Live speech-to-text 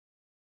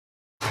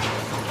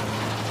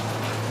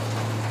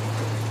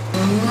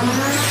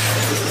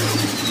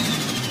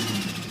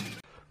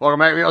Welcome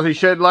back to the Aussie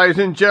Shed, ladies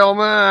and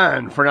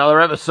gentlemen, for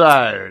another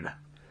episode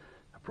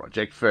of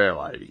Project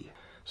Fairlady.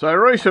 So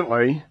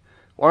recently,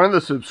 one of the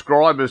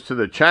subscribers to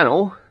the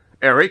channel,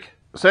 Eric,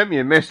 sent me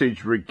a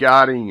message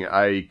regarding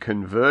a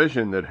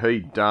conversion that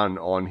he'd done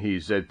on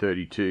his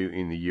Z32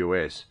 in the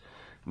US.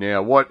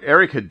 Now, what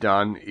Eric had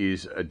done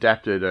is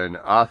adapted an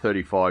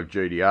R35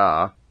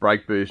 GTR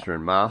brake booster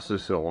and master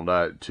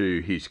cylinder to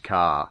his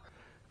car.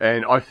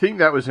 And I think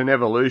that was an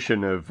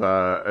evolution of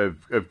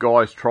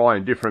guys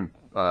trying different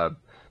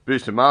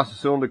booster master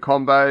cylinder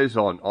combos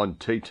on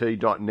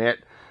tt.net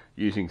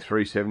using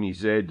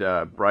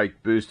 370Z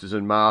brake boosters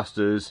and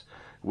masters,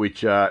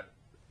 which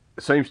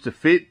seems to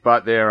fit,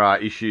 but there are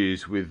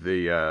issues with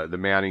the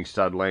mounting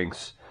stud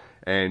lengths,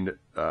 and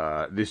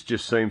this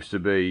just seems to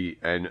be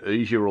an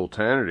easier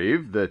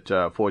alternative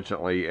that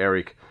fortunately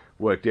Eric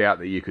worked out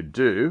that you could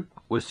do,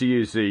 was to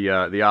use the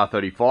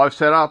R35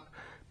 setup,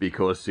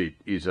 because it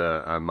is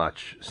a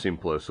much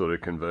simpler sort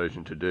of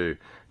conversion to do.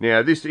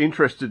 Now, this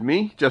interested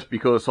me just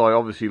because I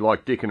obviously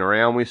like dicking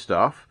around with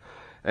stuff,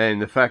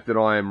 and the fact that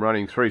I am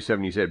running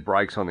 370Z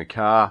brakes on the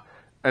car,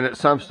 and at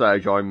some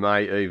stage I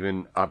may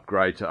even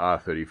upgrade to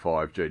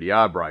R35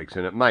 GTR brakes,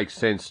 and it makes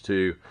sense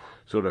to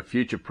sort of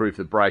future-proof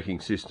the braking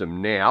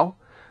system now,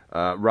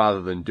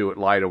 rather than do it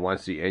later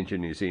once the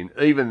engine is in,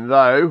 even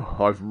though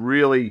I've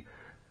really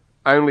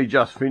only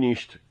just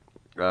finished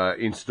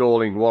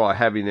installing what I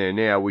have in there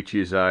now, which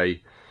is a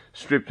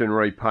stripped and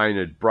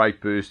repainted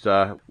brake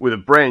booster with a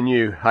brand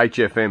new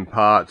HFM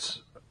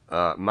parts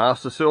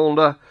master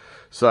cylinder.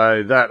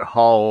 So that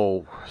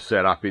whole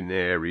setup in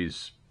there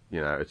is, you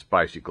know, it's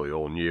basically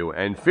all new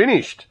and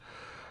finished.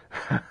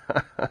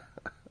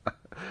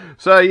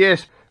 So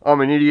yes, I'm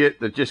an idiot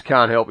that just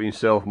can't help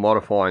himself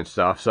modifying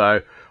stuff.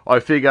 So I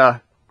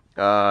figure,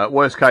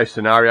 worst case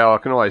scenario, I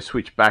can always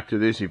switch back to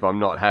this if I'm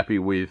not happy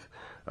with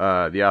the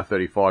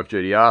R35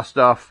 GTR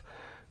stuff.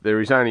 There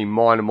is only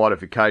minor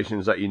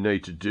modifications that you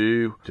need to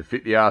do to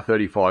fit the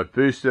R35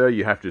 booster.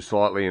 You have to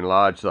slightly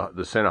enlarge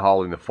the center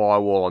hole in the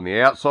firewall on the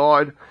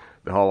outside.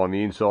 The hole on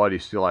the inside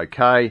is still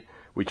okay,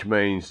 which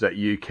means that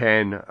you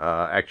can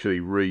actually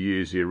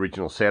reuse the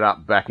original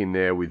setup back in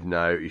there with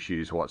no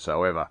issues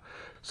whatsoever.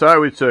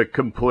 So it's a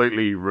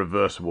completely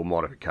reversible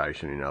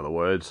modification, in other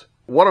words.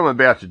 What I'm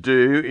about to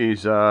do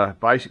is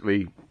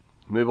basically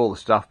move all the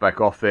stuff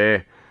back off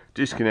there,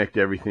 disconnect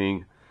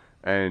everything,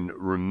 and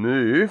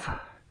remove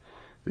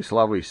this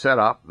lovely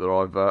setup that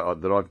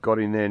I've got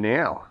in there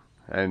now.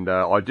 And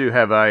I do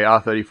have a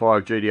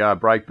R35 GTR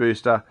brake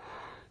booster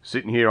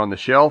sitting here on the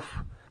shelf,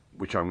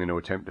 which I'm going to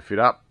attempt to fit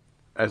up.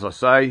 As I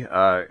say,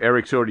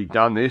 Eric's already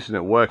done this and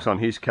it works on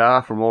his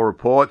car from all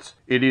reports.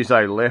 It is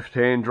a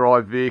left-hand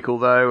drive vehicle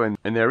though,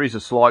 and there is a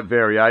slight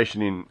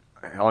variation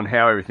on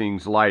how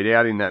everything's laid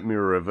out in that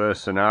mirror reverse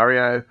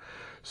scenario.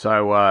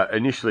 So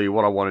initially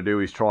what I want to do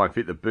is try and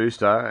fit the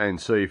booster and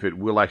see if it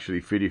will actually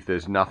fit if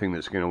there's nothing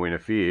that's going to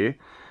interfere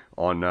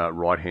on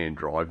right-hand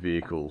drive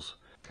vehicles.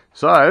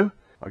 So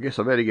I guess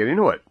I better get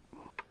into it.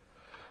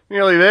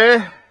 Nearly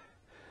there.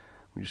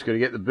 We're just going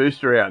to get the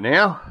booster out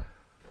now.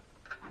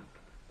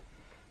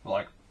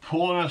 Like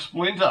pulling a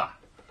splinter.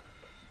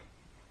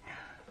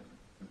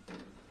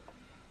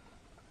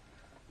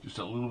 Just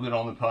a little bit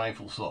on the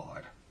painful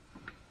side.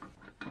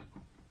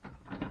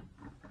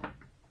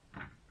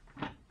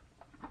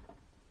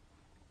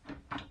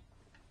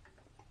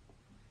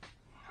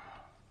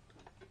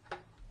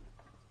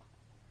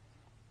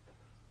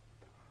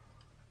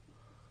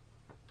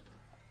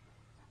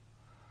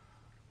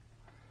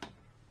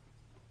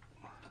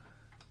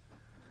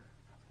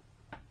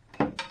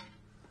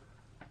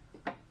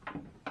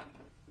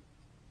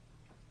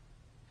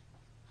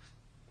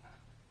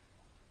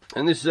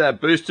 And this is our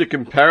booster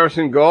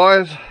comparison,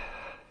 guys.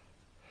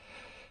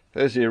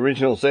 There's the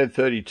original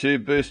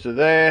Z32 booster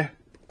there.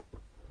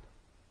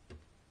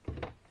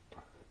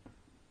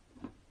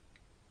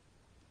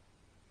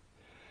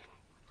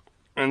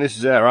 And this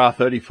is our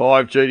R35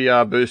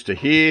 GTR booster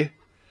here.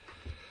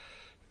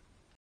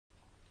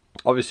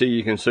 Obviously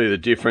you can see the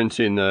difference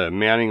in the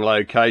mounting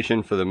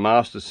location for the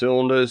master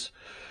cylinders.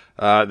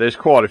 There's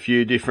quite a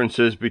few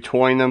differences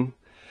between them.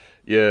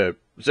 Your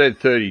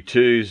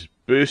Z32's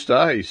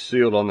booster is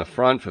sealed on the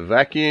front for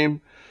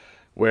vacuum,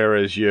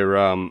 whereas your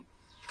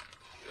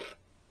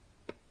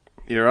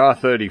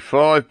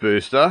R35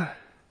 booster,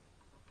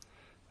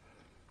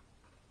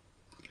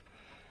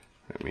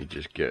 let me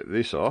just get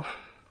this off,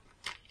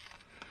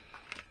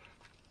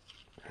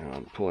 and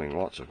I'm pulling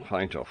lots of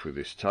paint off with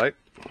this tape,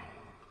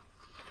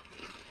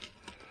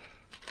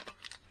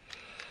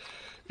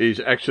 is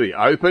actually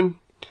open,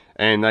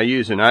 and they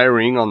use an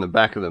O-ring on the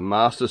back of the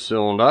master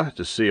cylinder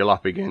to seal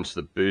up against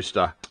the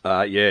booster.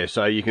 Yeah,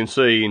 so you can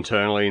see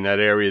internally in that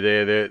area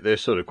there, they're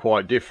sort of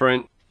quite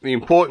different. The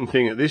important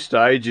thing at this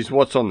stage is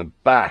what's on the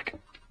back.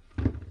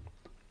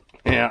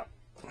 Now,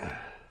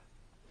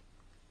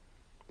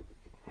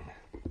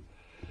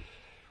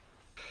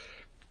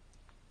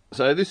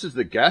 so this is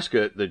the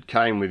gasket that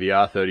came with the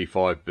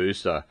R35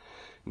 booster.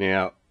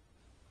 Now,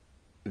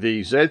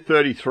 the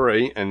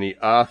Z33 and the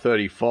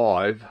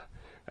R35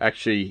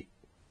 actually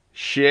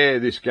share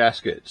this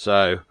gasket.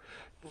 So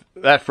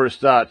that for a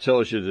start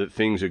tells you that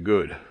things are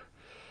good.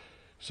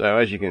 So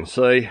as you can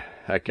see,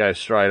 that goes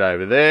straight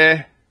over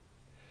there.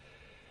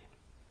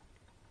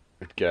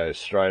 It goes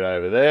straight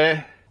over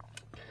there.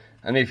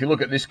 And if you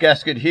look at this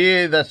gasket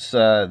here, that's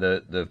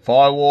the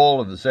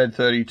firewall of the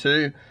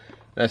Z32.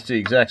 That's the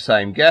exact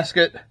same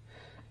gasket.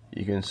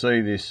 You can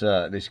see this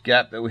this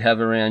gap that we have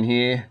around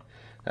here.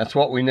 That's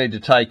what we need to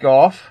take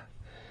off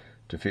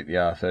to fit the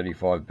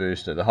R35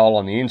 booster. The hole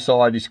on the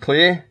inside is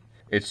clear.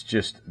 It's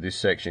just this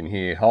section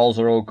here. Holes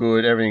are all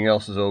good. Everything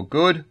else is all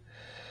good.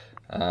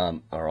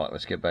 All right,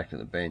 let's get back to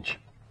the bench.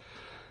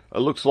 It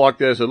looks like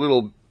there's a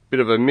little bit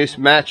of a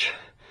mismatch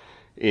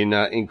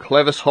in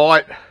clevis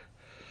height.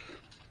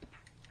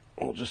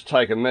 I'll just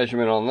take a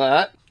measurement on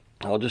that.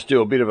 I'll just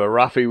do a bit of a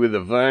roughie with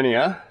the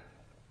vernier.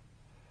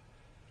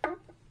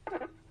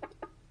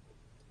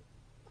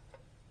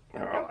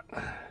 Alright.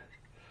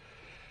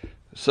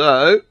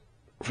 So,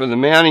 from the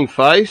mounting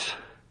face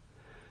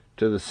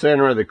to the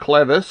centre of the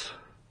clevis,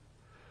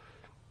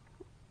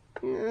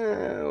 what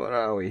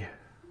are we?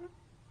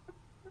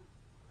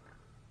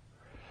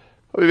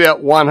 Probably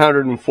about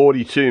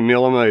 142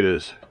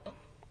 millimeters.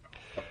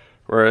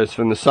 Whereas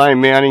from the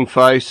same mounting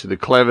face to the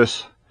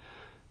clevis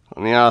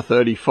on the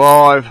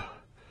R35,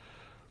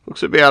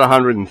 looks about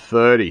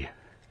 130.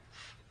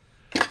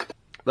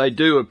 They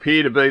do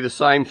appear to be the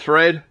same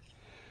thread,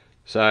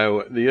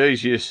 so the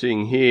easiest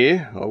thing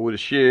here, I would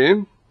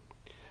assume,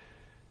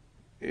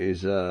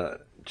 is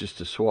just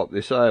to swap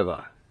this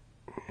over.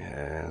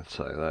 Yeah,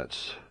 so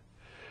that's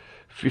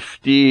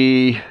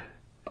 50.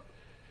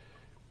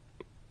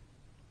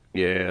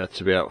 Yeah,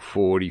 that's about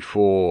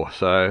 44.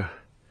 So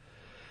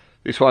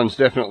this one's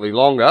definitely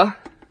longer.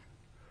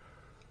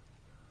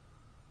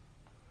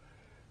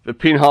 The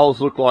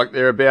pinholes look like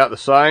they're about the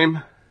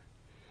same,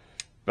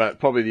 but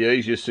probably the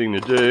easiest thing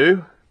to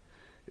do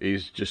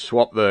is just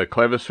swap the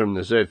clevis from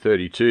the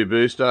Z32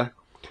 booster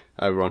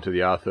over onto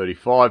the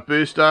R35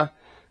 booster,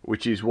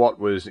 which is what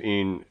was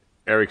in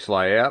Eric's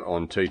layout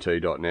on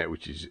tt.net,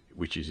 which is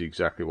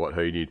exactly what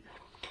he did.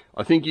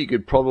 I think you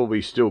could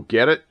probably still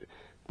get it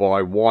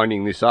by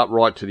winding this up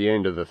right to the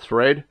end of the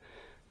thread,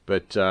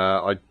 but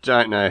I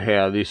don't know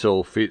how this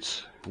all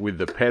fits with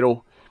the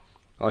pedal.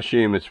 I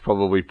assume it's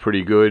probably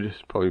pretty good.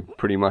 It's probably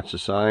pretty much the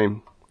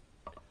same.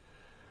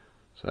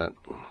 So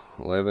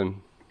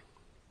 11.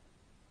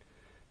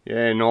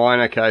 Yeah, 9.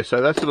 Okay, so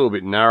that's a little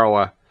bit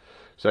narrower.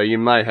 So you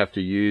may have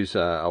to use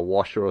a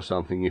washer or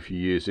something if you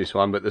use this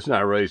one, but there's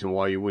no reason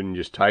why you wouldn't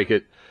just take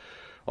it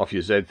off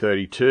your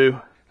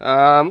Z32.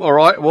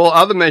 Alright, well,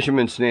 other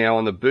measurements now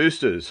on the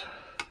boosters.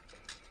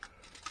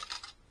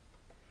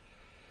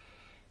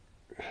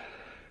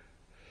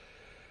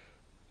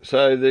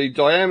 So the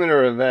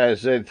diameter of our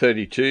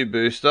Z32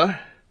 booster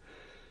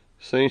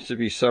seems to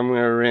be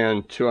somewhere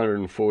around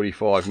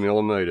 245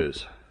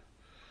 millimeters.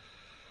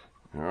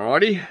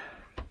 Alrighty.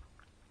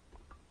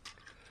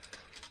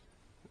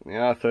 The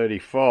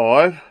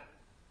R35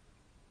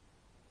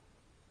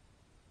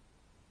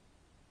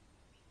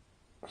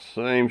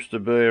 seems to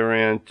be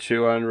around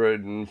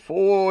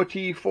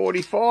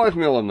 245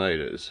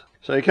 millimeters.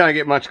 So you can't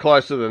get much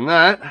closer than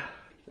that.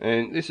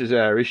 And this is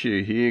our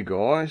issue here,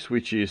 guys,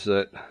 which is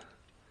that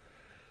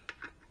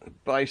the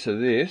base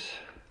of this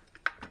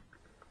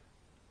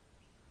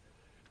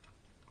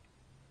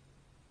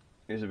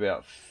is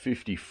about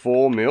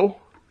 54 mil,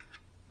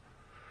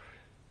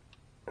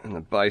 and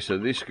the base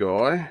of this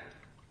guy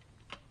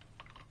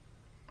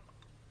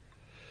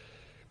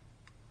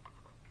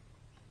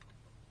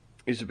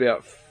is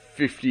about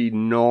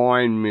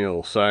 59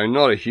 mil, so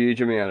not a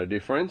huge amount of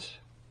difference.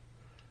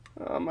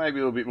 Maybe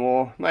a little bit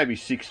more, maybe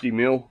 60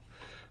 mil.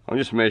 I'm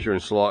just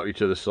measuring slightly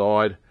to the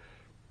side.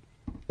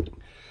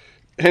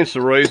 Hence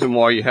the reason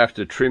why you have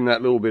to trim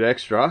that little bit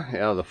extra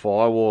out of the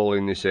firewall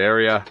in this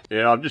area.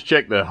 Yeah, I've just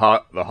checked the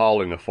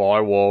hole in the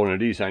firewall,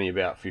 and it is only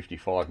about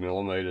 55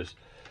 millimeters.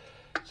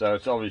 So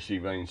it's obviously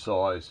been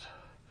sized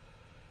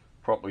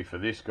properly for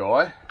this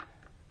guy.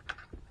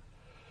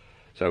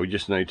 So we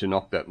just need to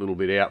knock that little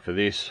bit out for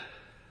this.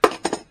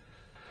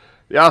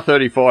 The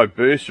R35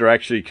 booster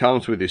actually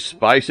comes with this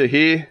spacer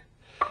here.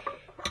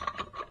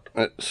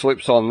 It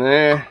slips on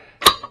there.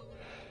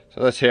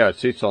 So that's how it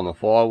sits on the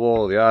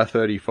firewall of the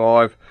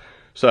R35.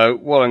 So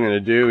what I'm going to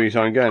do is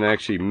I'm going to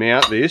actually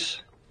mount this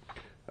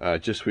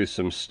just with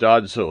some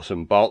studs or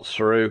some bolts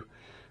through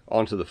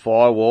onto the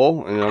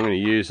firewall, and I'm going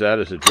to use that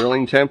as a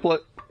drilling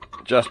template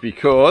just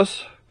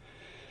because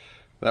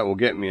that will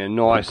get me a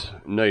nice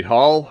neat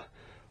hole.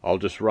 I'll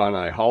just run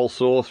a hole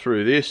saw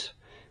through this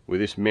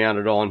with this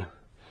mounted on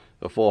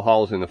the 4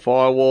 holes in the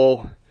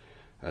firewall,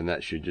 and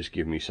that should just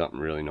give me something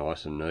really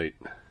nice and neat.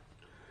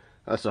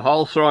 That's the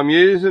hole saw I'm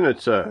using.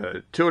 It's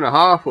a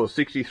 2.5 or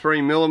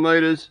 63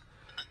 millimeters.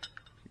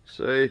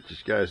 See, it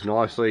just goes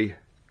nicely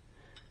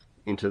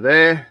into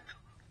there,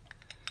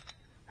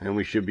 and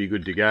we should be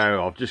good to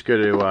go. I've just got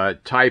to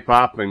tape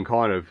up and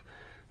kind of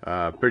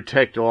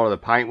protect a lot of the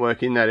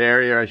paintwork in that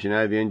area. As you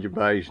know, the engine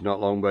bay is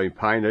not long been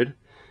painted,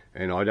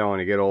 and I don't want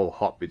to get all the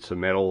hot bits of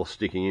metal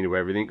sticking into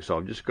everything, so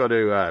I've just got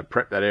to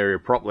prep that area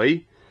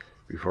properly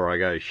before I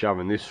go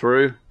shoving this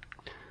through.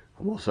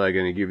 I'm also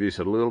going to give this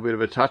a little bit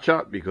of a touch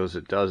up because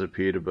it does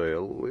appear to be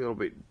a little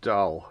bit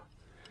dull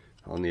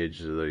on the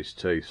edges of these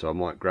teeth, so I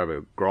might grab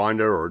a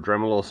grinder or a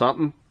Dremel or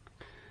something,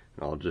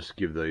 and I'll just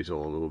give these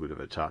all a little bit of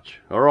a touch.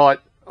 Alright,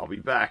 I'll be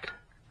back.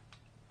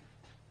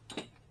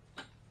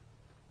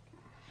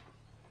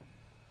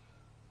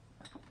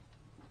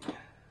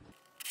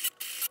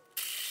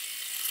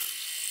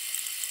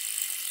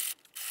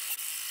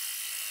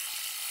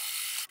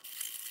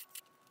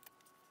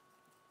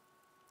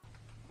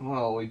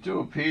 Well, we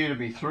do appear to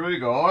be through,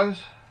 guys.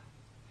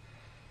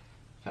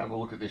 Let's have a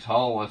look at this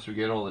hole once we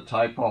get all the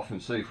tape off and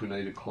see if we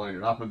need to clean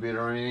it up a bit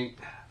or anything.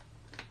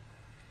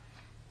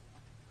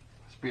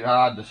 It's a bit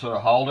hard to sort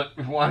of hold it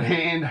with one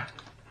hand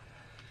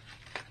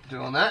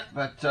doing that,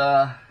 but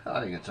I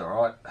think it's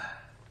alright.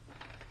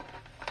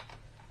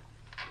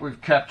 We've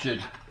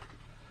captured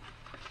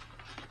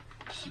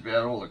just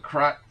about all the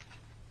crap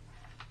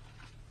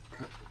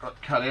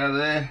got cut out of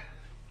there.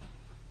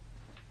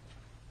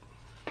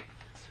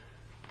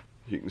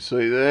 You can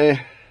see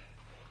there,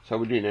 so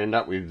we didn't end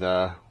up with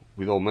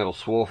all metal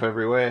swarf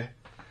everywhere.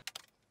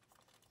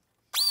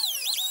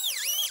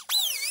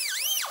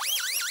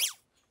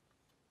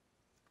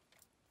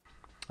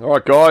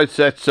 Alright guys,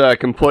 that's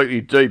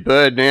completely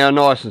deburred now,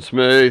 nice and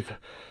smooth,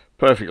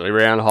 perfectly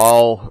round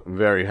hole. I'm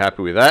very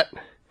happy with that.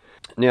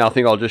 Now I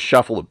think I'll just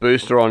shuffle the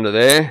booster onto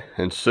there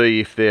and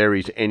see if there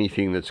is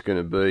anything that's going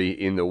to be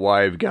in the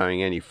way of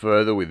going any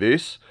further with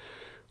this,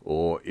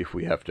 or if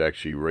we have to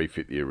actually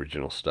refit the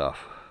original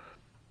stuff.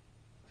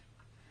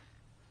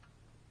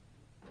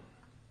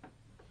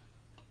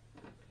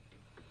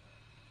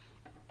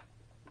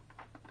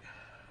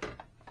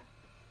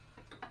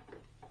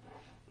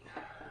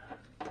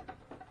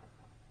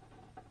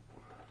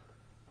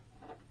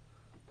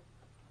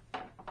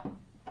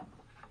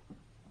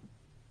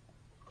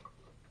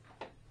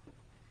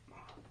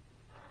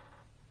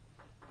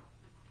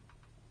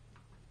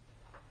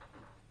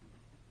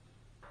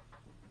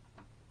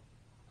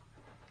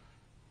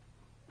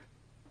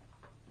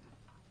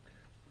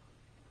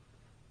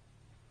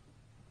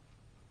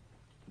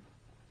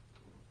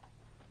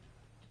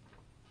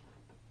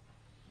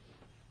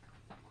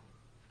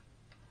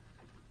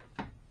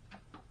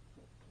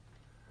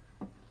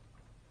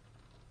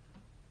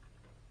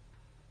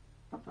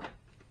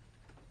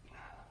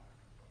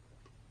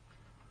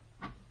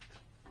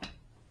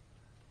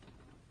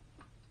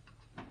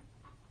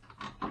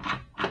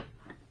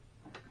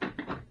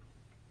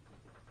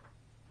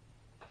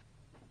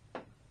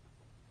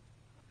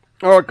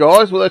 Alright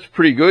guys, well that's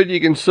pretty good.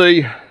 You can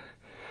see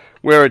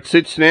where it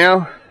sits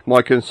now.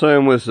 My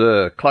concern was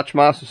the clutch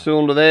master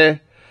cylinder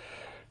there.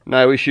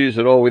 No issues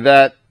at all with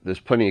that.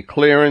 There's plenty of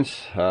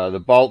clearance.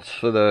 The bolts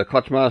for the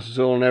clutch master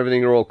cylinder and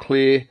everything are all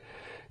clear.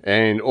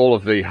 And all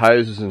of the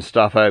hoses and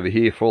stuff over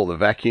here for all the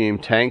vacuum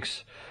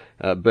tanks,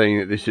 being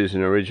that this is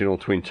an original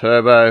twin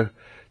turbo,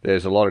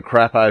 there's a lot of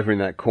crap over in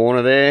that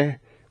corner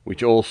there,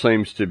 which all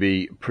seems to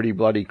be pretty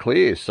bloody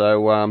clear.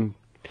 So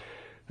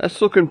that's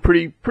looking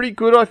pretty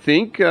good, I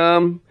think.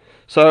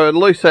 So at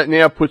least that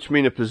now puts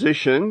me in a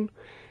position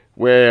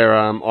where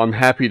I'm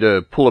happy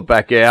to pull it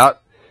back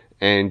out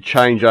and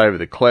change over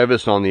the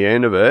clevis on the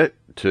end of it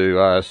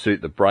to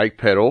suit the brake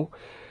pedal.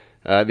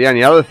 The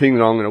only other thing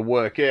that I'm going to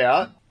work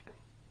out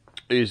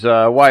is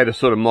a way to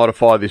sort of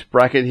modify this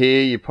bracket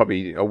here. You're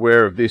probably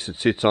aware of this. It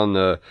sits on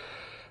the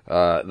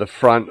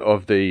front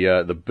of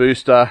the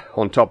booster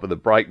on top of the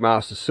brake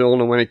master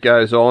cylinder when it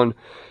goes on.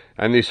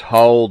 And this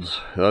holds,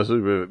 there's a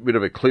bit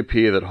of a clip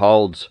here that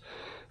holds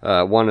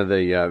one of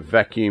the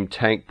vacuum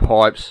tank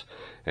pipes,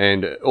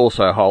 and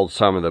also holds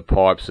some of the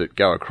pipes that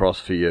go across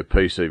for your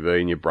PCV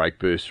and your brake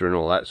booster and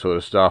all that sort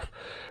of stuff.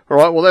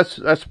 Alright, well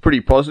that's pretty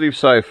positive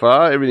so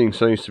far. Everything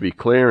seems to be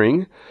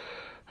clearing.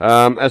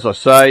 As I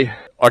say,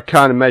 I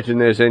can't imagine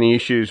there's any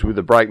issues with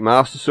the brake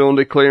master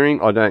cylinder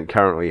clearing. I don't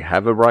currently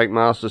have a brake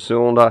master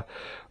cylinder.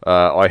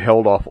 I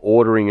held off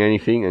ordering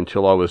anything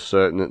until I was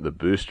certain that the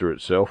booster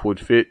itself would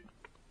fit.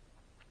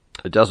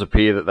 It does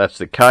appear that that's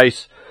the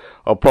case.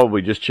 I'll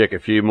probably just check a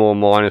few more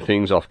minor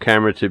things off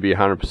camera to be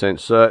 100%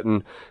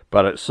 certain,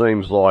 but it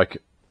seems like,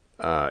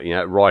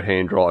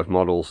 right-hand drive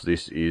models,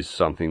 this is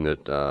something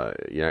that,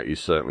 is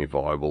certainly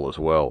viable as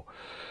well.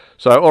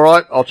 So,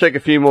 alright, I'll check a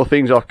few more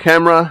things off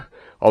camera.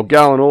 I'll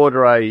go and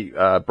order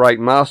a brake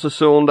master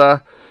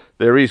cylinder.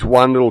 There is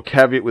one little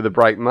caveat with the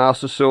brake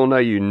master cylinder.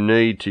 You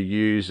need to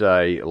use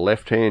a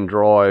left-hand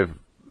drive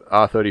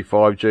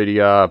R35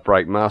 GTR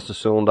brake master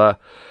cylinder,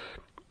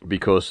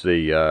 because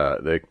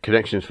the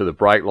connections for the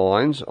brake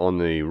lines on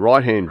the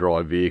right-hand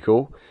drive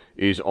vehicle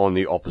is on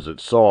the opposite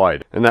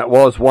side. And that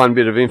was one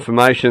bit of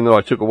information that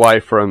I took away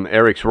from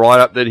Eric's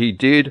write-up that he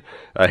did.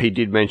 He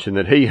did mention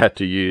that he had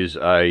to use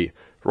a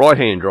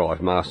right-hand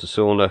drive master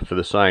cylinder for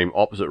the same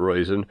opposite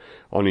reason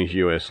on his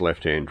US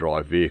left-hand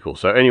drive vehicle.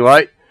 So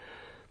anyway,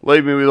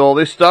 leave me with all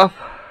this stuff.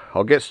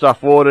 I'll get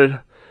stuff ordered.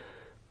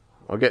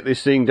 I'll get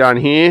this thing done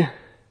here,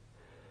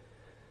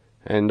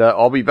 and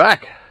I'll be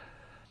back.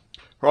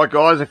 Right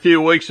guys, a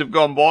few weeks have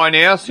gone by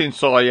now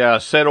since I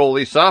set all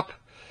this up.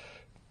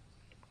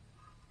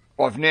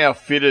 I've now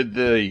fitted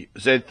the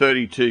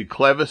Z32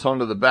 clevis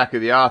onto the back of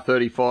the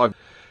R35.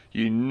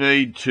 You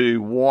need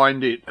to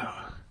wind it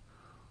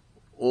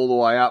all the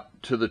way up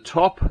to the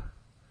top,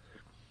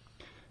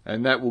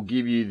 and that will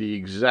give you the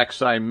exact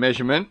same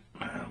measurement,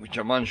 which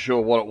I'm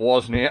unsure what it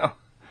was now.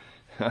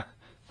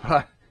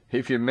 But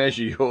if you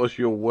measure yours,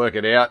 you'll work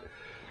it out.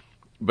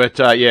 But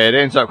yeah, it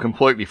ends up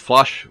completely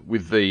flush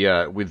with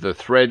the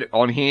thread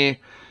on here,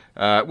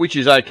 which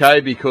is okay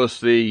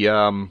because the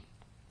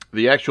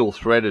actual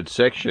threaded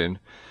section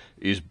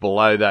is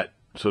below that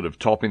sort of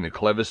top in the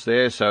clevis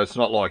there, so it's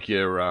not like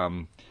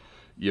you're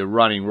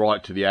running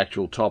right to the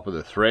actual top of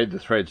the thread. The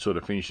thread sort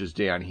of finishes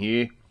down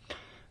here,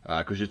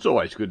 because it's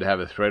always good to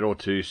have a thread or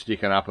two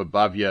sticking up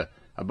above your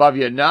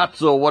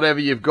nuts or whatever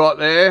you've got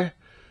there.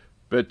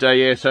 But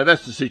yeah, so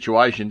that's the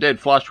situation. Dead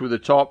flush with the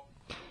top.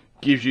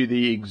 Gives you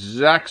the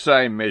exact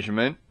same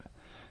measurement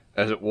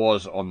as it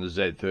was on the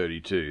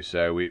Z32,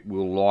 so it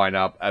will line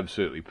up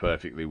absolutely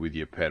perfectly with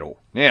your pedal.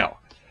 Now,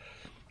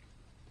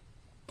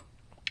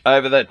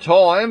 over that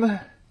time,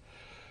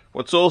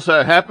 what's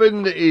also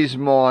happened is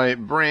my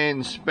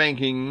brand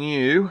spanking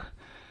new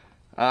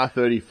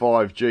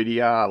R35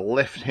 GTR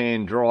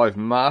left-hand drive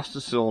master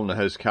cylinder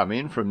has come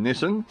in from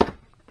Nissan,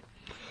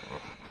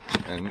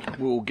 and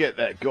we'll get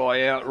that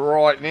guy out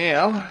right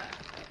now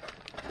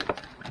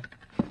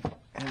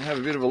and have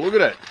a bit of a look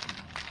at it.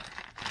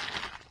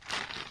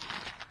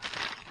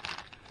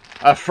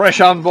 A fresh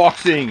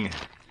unboxing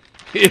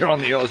here on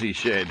the Aussie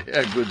Shed.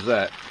 How good's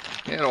that?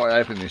 How do I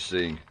open this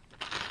thing?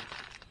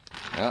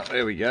 Oh,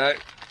 there we go.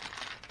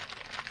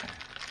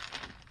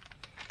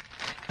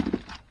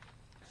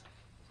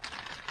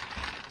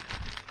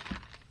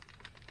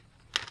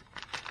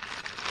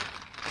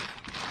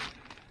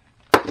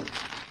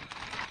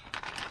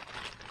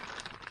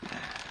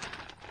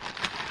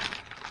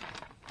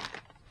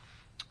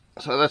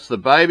 So that's the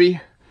baby.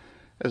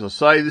 As I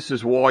say, this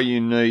is why you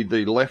need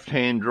the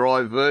left-hand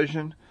drive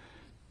version,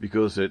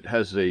 because it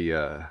has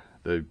the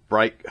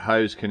brake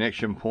hose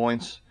connection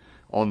points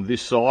on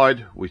this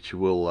side, which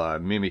will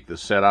mimic the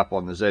setup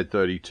on the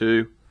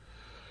Z32.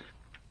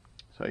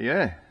 So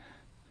yeah,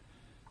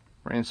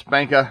 brand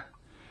spanker.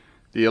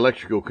 The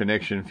electrical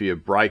connection for your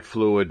brake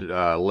fluid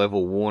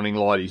level warning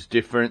light is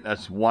different.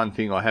 That's one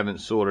thing I haven't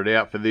sorted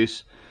out for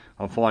this.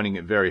 I'm finding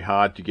it very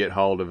hard to get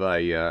hold of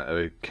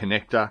a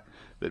connector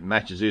that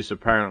matches this.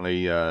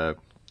 Apparently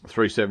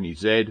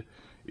 370Z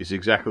is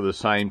exactly the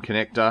same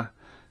connector,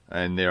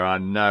 and there are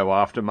no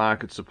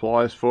aftermarket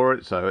suppliers for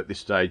it, so at this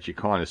stage you're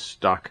kind of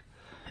stuck,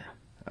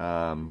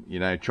 you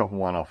know, chopping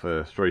one off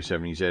a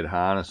 370Z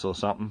harness or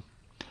something.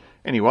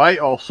 Anyway,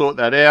 I'll sort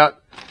that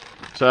out.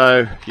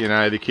 So, you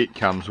know, the kit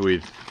comes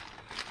with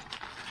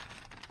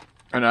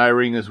an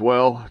O-ring as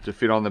well to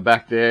fit on the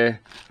back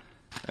there,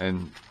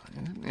 and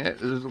yeah,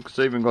 it's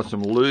even got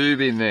some lube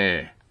in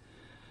there.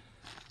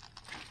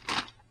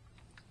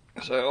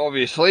 So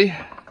obviously,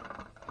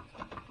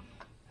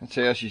 that's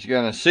how she's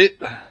going to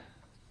sit,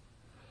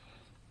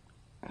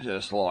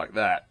 just like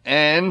that.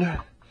 And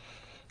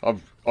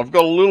I've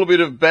got a little bit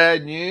of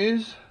bad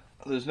news.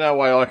 There's no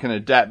way I can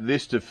adapt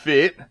this to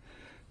fit,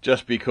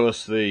 just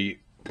because the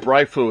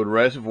brake fluid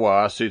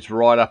reservoir sits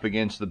right up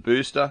against the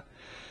booster,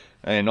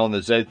 and on the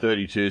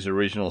Z32's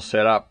original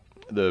setup,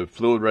 the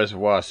fluid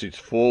reservoir sits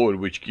forward,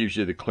 which gives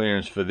you the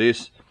clearance for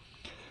this.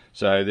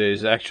 So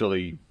there's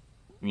actually,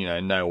 you know,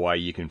 no way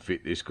you can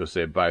fit this because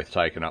they're both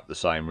taking up the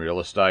same real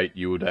estate.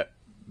 You would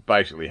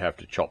basically have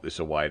to chop this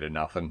away to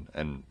nothing,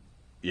 and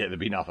yeah, there'd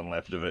be nothing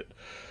left of it.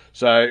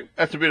 So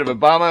that's a bit of a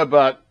bummer,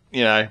 but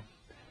you know,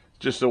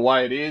 just the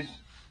way it is.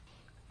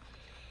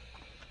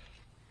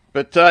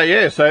 But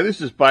yeah, so this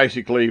is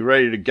basically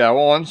ready to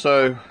go on.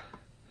 So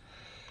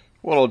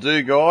what I'll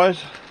do,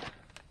 guys,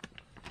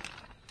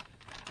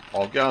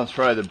 I'll go and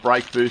throw the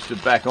brake booster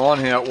back on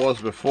how it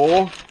was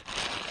before.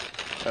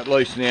 At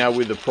least now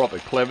with the proper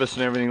clevis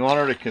and everything on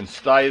it, it can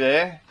stay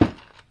there.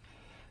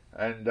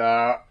 And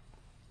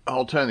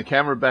I'll turn the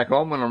camera back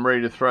on when I'm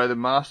ready to throw the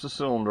master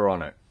cylinder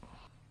on it.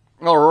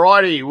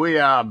 Alrighty, we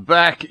are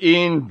back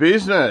in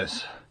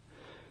business.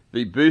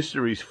 The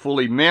booster is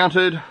fully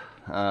mounted.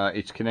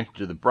 It's connected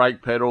to the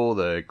brake pedal.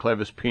 The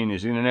clevis pin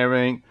is in and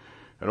everything.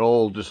 It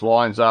all just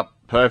lines up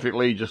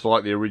perfectly, just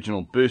like the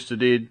original booster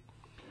did.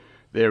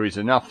 There is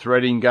enough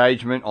thread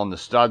engagement on the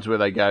studs where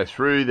they go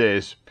through.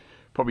 There's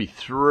probably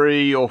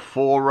 3 or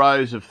 4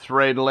 rows of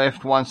thread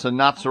left once the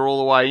nuts are all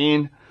the way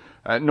in.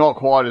 Not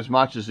quite as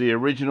much as the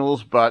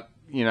originals, but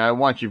you know,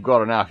 once you've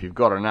got enough, you've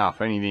got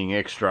enough. Anything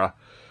extra,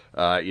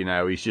 you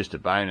know, is just a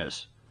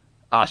bonus.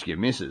 Ask your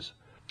missus.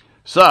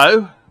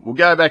 So we'll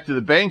go back to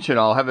the bench and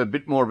I'll have a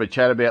bit more of a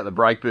chat about the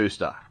brake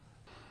booster.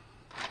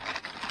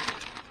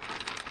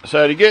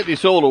 So to get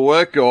this all to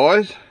work,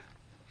 guys,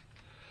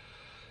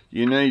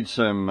 you need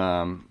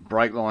some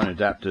brake line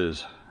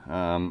adapters.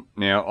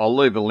 Now I'll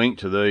leave a link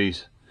to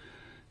these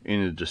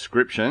in the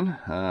description.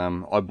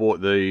 I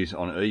bought these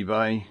on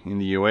eBay in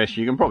the US.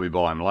 You can probably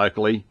buy them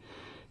locally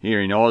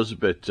here in Oz,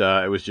 but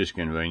it was just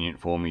convenient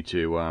for me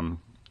to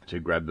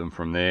grab them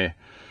from there.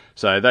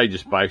 So they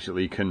just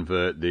basically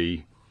convert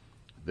the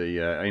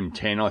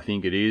M10, I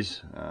think it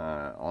is,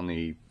 on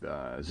the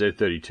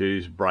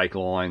Z32's brake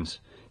lines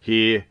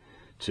here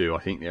to, I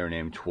think they're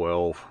an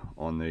M12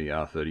 on the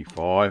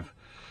R35.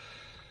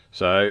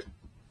 So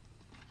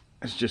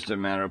it's just a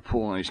matter of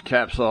pulling these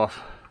caps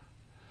off,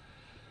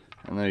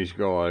 and these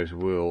guys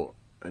will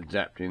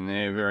adapt in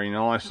there very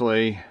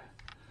nicely,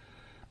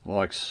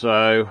 like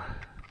so.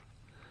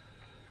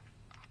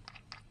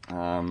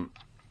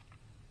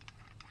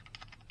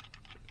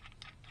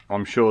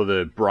 I'm sure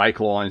the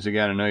brake lines are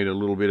going to need a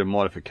little bit of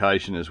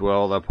modification as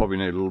well. They'll probably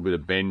need a little bit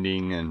of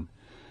bending and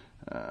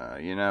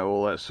you know,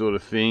 all that sort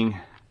of thing.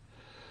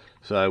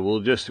 So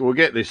we'll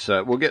get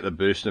the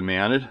booster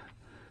mounted.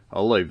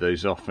 I'll leave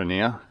these off for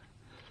now.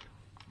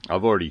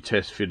 I've already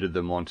test fitted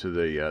them onto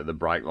the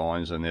brake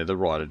lines, and they're the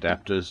right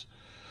adapters.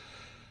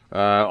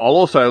 I'll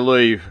also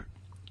leave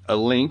a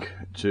link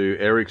to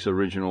Eric's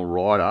original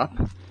write-up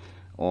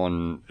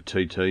on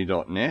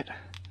tt.net,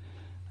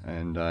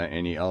 and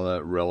any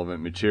other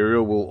relevant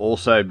material will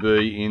also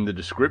be in the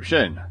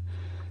description.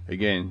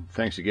 Again,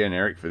 thanks again,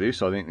 Eric, for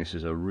this. I think this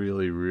is a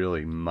really,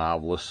 really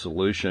marvellous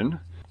solution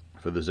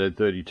for the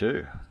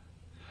Z32.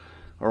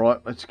 Alright,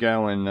 let's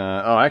go and...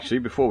 oh, actually,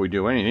 before we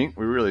do anything,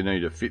 we really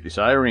need to fit this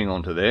A-ring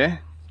onto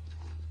there.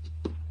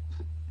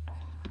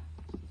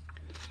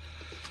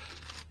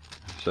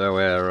 So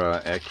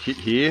our kit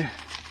here,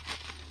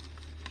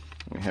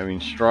 we have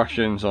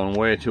instructions on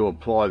where to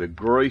apply the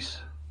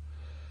grease.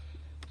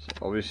 So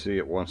obviously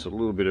it wants a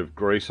little bit of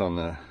grease on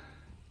the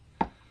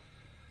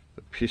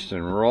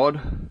piston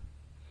rod.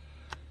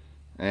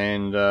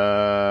 And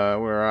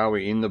where are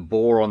we? In the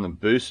bore on the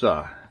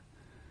booster.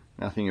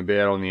 Nothing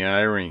about on the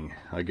A-ring.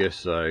 I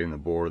guess in the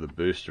bore of the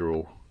booster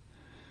will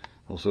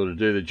sort of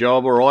do the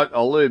job. Alright,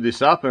 I'll lube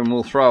this up and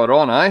we'll throw it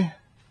on, eh?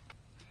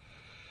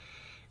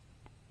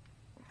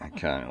 I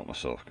can't help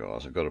myself,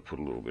 guys. I've got to put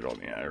a little bit on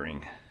the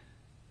A-ring.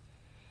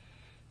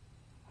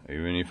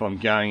 Even if I'm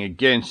going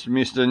against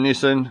Mr.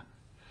 Nissan,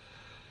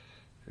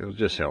 it'll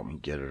just help me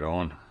get it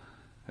on.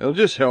 It'll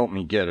just help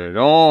me get it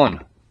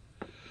on.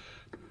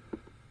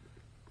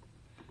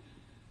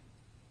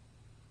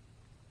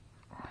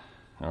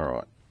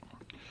 Alright.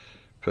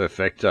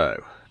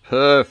 Perfecto.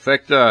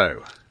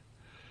 Perfecto.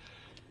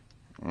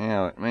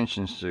 Now it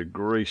mentions to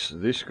grease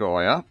this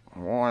guy up.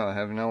 Why, I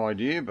have no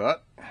idea,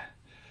 but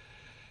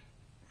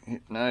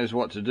it knows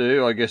what to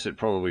do. I guess it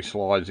probably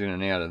slides in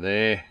and out of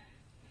there.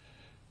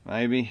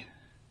 Maybe.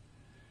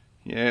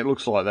 Yeah, it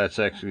looks like that's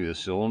actually the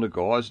cylinder,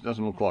 guys. It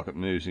doesn't look like it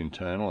moves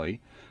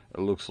internally. It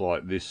looks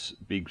like this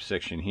big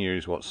section here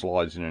is what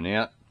slides in and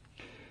out.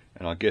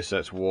 And I guess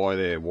that's why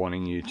they're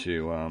wanting you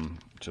to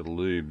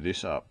lube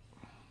this up.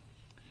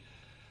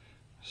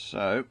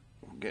 So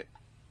we'll get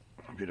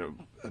a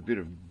bit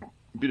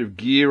of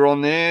gear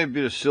on there, a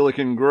bit of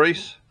silicone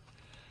grease.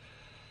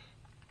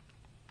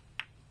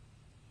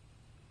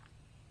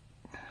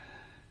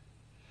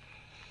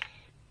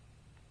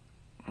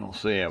 We'll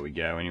see how we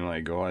go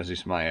anyway, guys.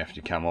 This may have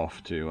to come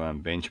off to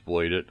bench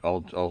bleed it.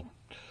 I'll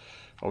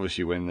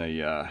obviously when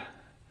the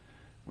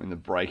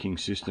braking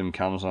system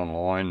comes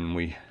online and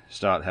we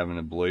start having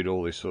to bleed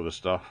all this sort of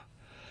stuff,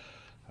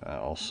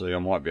 I'll see. I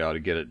might be able to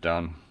get it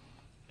done.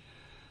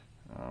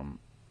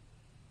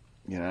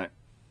 You know,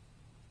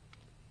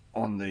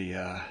 on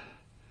the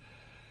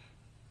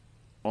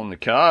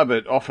car,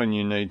 but often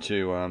you need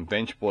to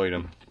bench bleed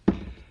them.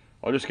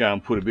 I'll just go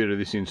and put a bit of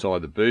this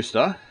inside the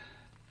booster,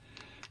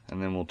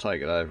 and then we'll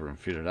take it over and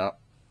fit it up.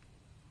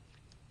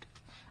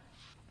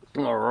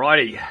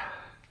 Alrighty.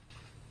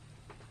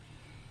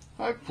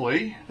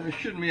 Hopefully there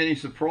shouldn't be any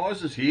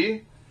surprises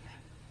here.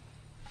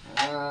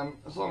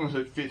 As long as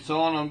it fits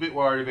on. I'm a bit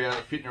worried about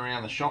it fitting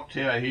around the shock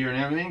tower here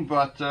and everything,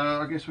 but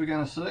I guess we're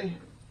going to see.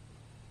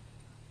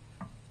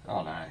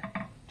 Oh no,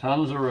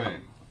 tons of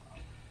room.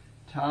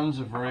 Tons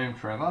of room,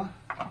 Trevor.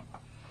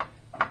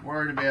 Not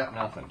worried about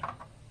nothing.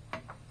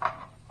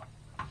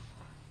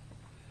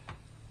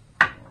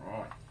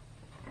 Alright,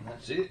 and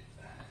that's it.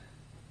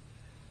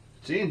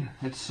 It's in,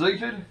 it's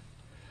seated,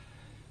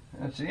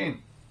 that's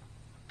in.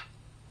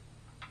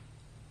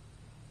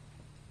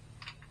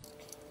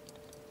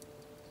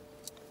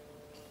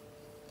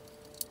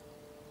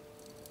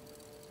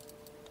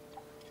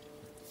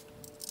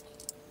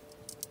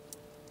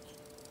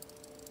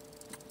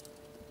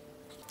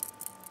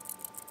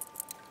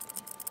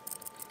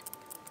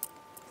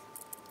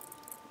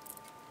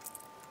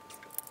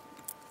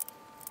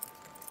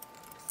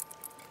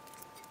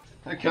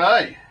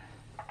 Okay,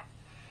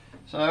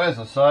 so as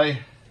I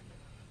say,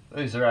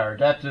 these are our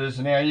adapters.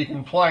 Now you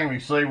can plainly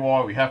see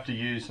why we have to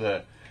use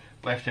the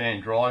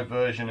left-hand drive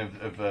version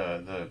of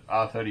the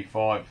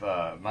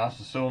R35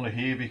 master cylinder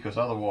here, because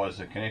otherwise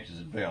the connectors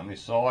would be on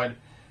this side.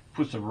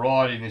 Puts them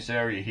right in this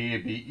area here.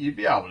 You'd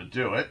be able to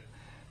do it,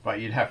 but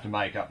you'd have to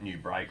make up new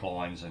brake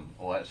lines and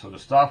all that sort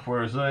of stuff,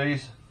 whereas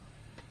these,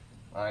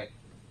 mate,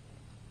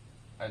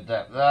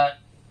 adapt that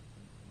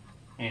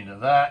into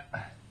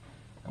that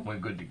and we're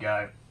good to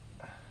go.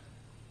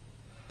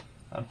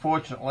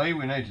 Unfortunately,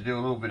 we need to do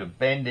a little bit of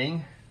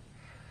bending.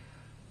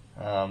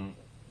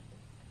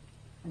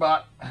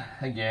 But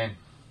again,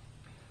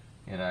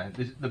 you know,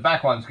 the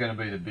back one's going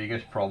to be the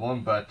biggest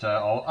problem, but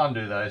I'll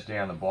undo those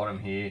down the bottom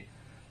here,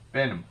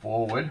 bend them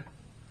forward,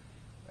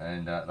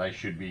 and they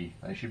should be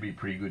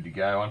pretty good to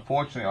go.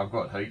 Unfortunately, I've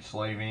got heat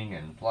sleeving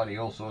and bloody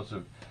all sorts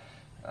of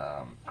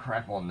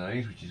crap on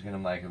these, which is going to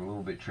make it a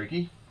little bit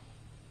tricky.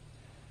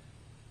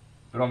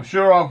 But I'm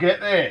sure I'll get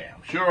there.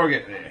 I'm sure I'll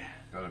get there.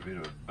 Got a bit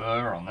of a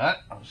burr on that.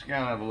 I'm just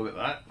going to have a look at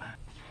that.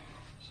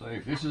 See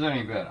if this is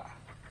any better.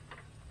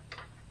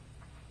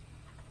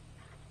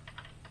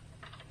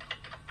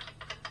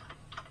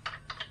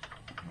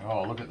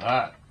 Oh, look at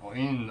that.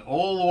 In,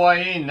 all the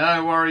way in,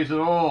 no worries at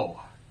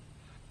all.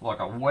 Like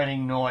a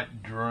wedding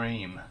night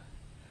dream.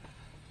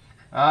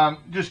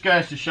 Just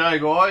goes to show,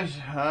 guys,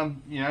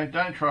 you know,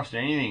 don't trust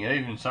anything,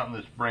 even something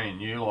that's brand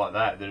new like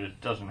that it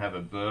doesn't have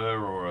a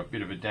burr or a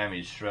bit of a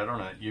damaged thread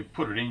on it. You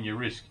put it in, you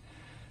risk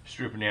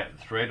stripping out the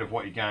thread of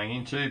what you're going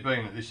into,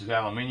 being that this is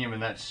aluminium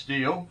and that's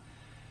steel.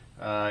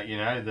 You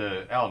know,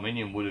 the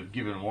aluminium would have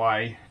given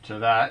way to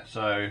that,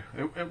 so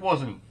it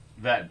wasn't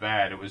that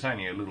bad. It was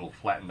only a little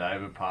flattened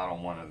over part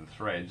on one of the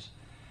threads,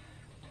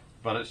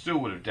 but it still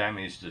would have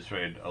damaged the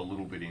thread a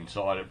little bit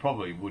inside. It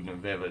probably wouldn't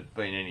have ever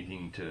been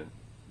anything to,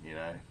 you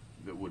know,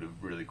 that would have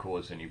really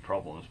caused any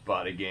problems.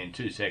 But again,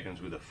 2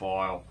 seconds with a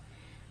file,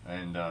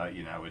 and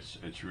you know,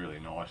 it's really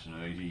nice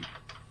and easy.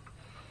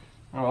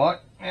 Alright,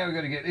 now we've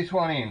got to get this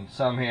one in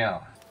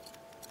somehow.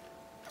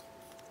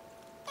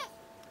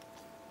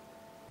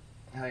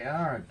 They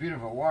are a bit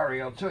of a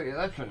worry, I'll tell you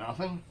that for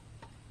nothing.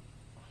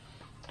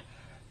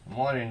 I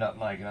might end up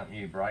making up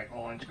new brake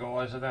lines,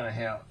 guys. I don't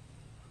know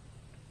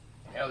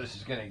how this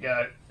is going to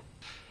go.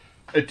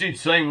 It did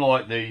seem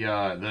like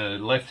the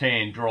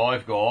left-hand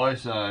drive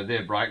guys,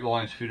 their brake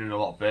lines fitted a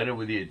lot better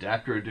with the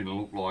adapter. It didn't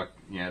look like,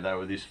 you know, they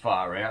were this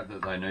far out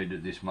that they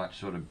needed this much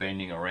sort of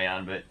bending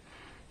around. But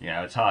you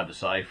know, it's hard to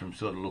say from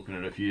sort of looking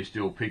at a few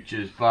still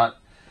pictures. But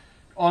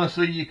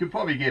honestly, you could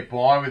probably get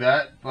by with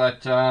that.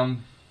 But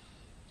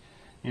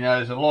you know,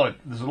 there's a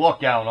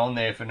lot going on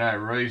there for no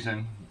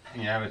reason.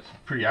 You know, it's a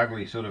pretty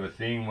ugly sort of a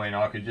thing when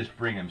I could just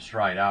bring them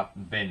straight up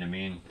and bend them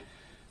in,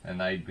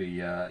 and they'd be,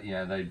 you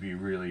know, they'd be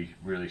really,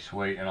 really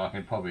sweet. And I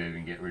could probably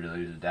even get rid of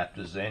these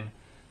adapters then,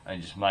 and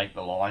just make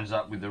the lines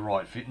up with the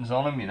right fittings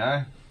on them, you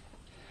know.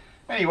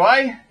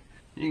 Anyway,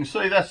 you can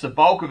see that's the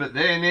bulk of it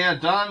there now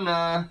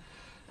done.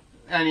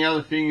 Only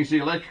other thing is the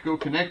electrical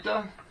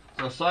connector.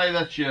 As I say,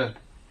 that's your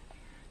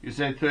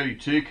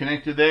Z32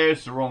 connector there.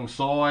 It's the wrong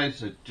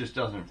size. It just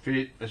doesn't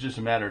fit. It's just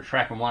a matter of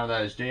tracking one of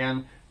those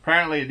down.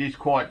 Apparently it is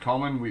quite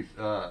common with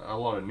a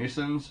lot of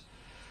Nissans,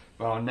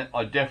 but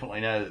I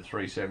definitely know that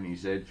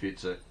 370Z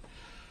fits it.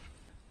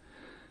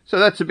 So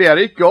that's about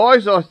it,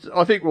 guys.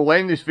 I think we'll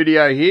end this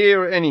video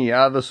here. Any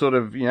other sort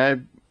of, you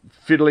know,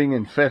 fiddling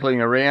and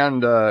fettling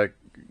around,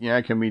 you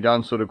know, can be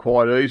done sort of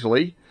quite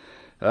easily.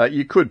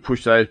 You could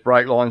push those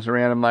brake lines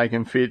around and make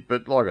them fit,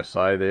 but like I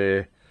say,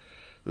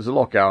 there's a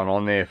lot going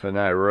on there for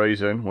no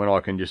reason, when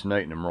I can just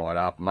neaten them right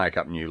up, make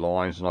up new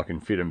lines, and I can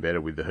fit them better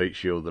with the heat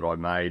shield that I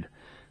made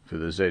for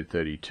the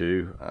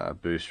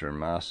Z32 booster and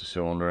master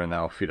cylinder, and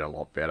they'll fit a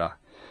lot better.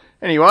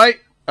 Anyway,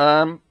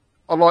 I'd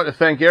like to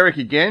thank Eric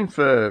again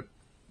for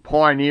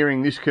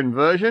pioneering this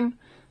conversion.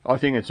 I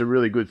think it's a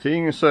really good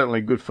thing. It's certainly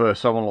good for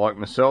someone like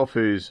myself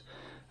who's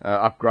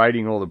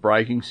upgrading all the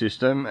braking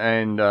system,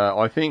 and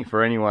I think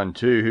for anyone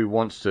too who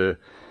wants to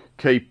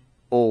keep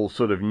all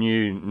sort of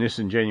new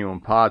Nissan genuine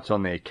parts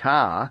on their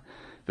car,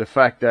 the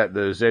fact that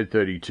the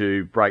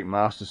Z32 brake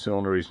master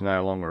cylinder is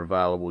no longer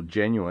available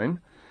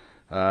genuine,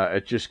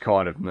 it just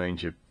kind of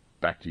means you're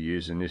back to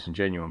using Nissan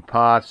genuine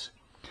parts.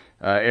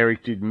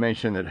 Eric did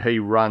mention that he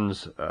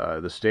runs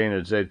the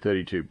standard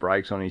Z32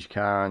 brakes on his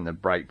car, and the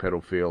brake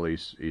pedal feel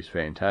is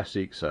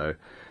fantastic, so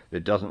there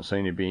doesn't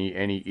seem to be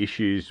any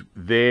issues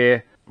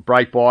there.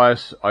 Brake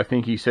bias, I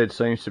think he said,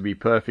 seems to be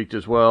perfect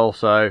as well,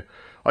 so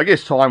I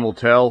guess time will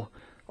tell.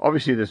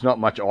 Obviously there's not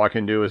much I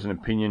can do as an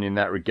opinion in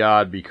that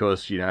regard,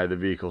 because, you know, the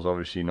vehicle's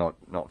obviously not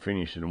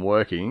finished and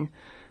working.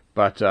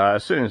 But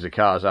as soon as the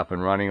car's up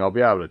and running, I'll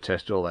be able to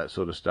test all that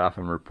sort of stuff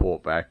and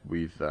report back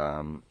with,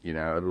 you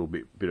know, a little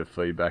bit of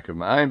feedback of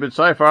my own. But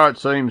so far it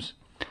seems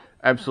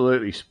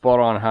absolutely spot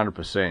on,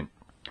 100%.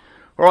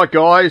 Alright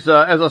guys,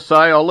 as I say,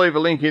 I'll leave a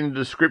link in the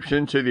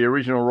description to the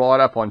original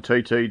write-up on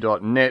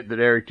tt.net that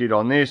Eric did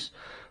on this.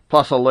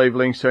 Plus I'll leave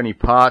links to any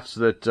parts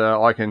that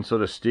I can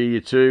sort of steer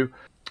you to.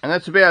 And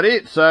that's about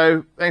it.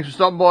 So thanks for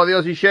stopping by the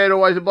Aussie Shed.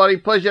 Always a bloody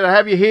pleasure to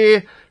have you here.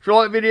 If you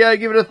like the video,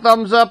 give it a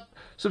thumbs up.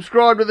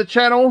 Subscribe to the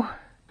channel.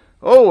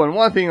 Oh, and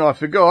one thing I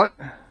forgot.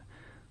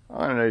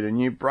 I need a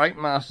new brake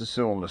master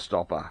cylinder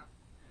stopper.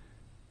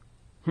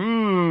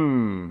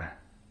 Anyhow,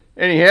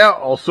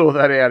 I'll sort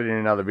that out in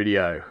another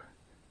video.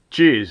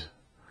 Cheers.